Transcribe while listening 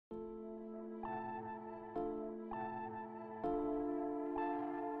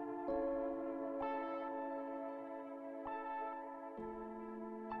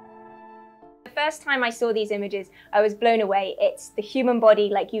first time I saw these images, I was blown away. It's the human body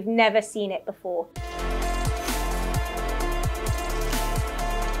like you've never seen it before.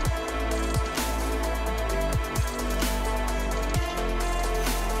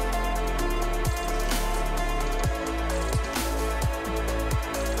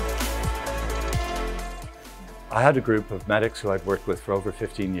 I had a group of medics who I'd worked with for over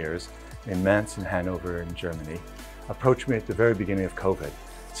 15 years in Mainz and Hanover in Germany approach me at the very beginning of COVID,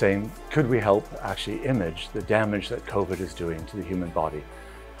 saying, could we help actually image the damage that COVID is doing to the human body?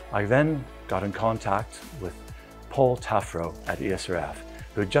 I then got in contact with Tafforeau at ESRF,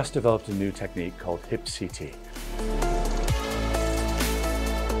 who had just developed a new technique called HiP-CT.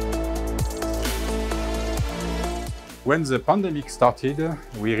 When the pandemic started,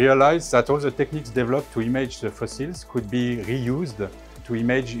 we realized that all the techniques developed to image the fossils could be reused to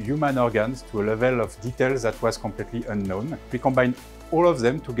image human organs to a level of details that was completely unknown. We combined all of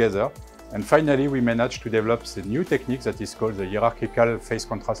them together, and finally we managed to develop the new technique that is called the hierarchical phase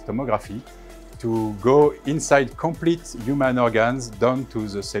contrast tomography to go inside complete human organs down to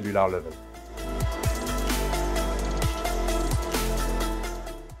the cellular level.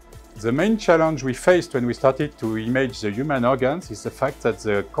 The main challenge we faced when we started to image the human organs is the fact that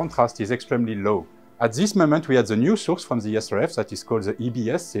the contrast is extremely low. At this moment, we had the new source from the ESRF that is called the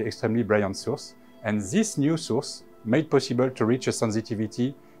EBS, the extremely brilliant source. And this new source made possible to reach a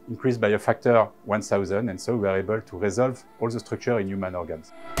sensitivity increased by a factor 1000, and so we were able to resolve all the structure in human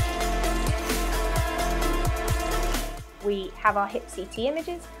organs. We have our HiP-CT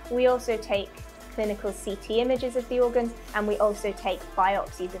images. We also take clinical CT images of the organs, and we also take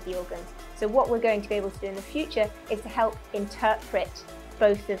biopsies of the organs. So what we're going to be able to do in the future is to help interpret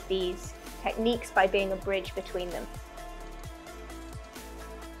both of these techniques by being a bridge between them.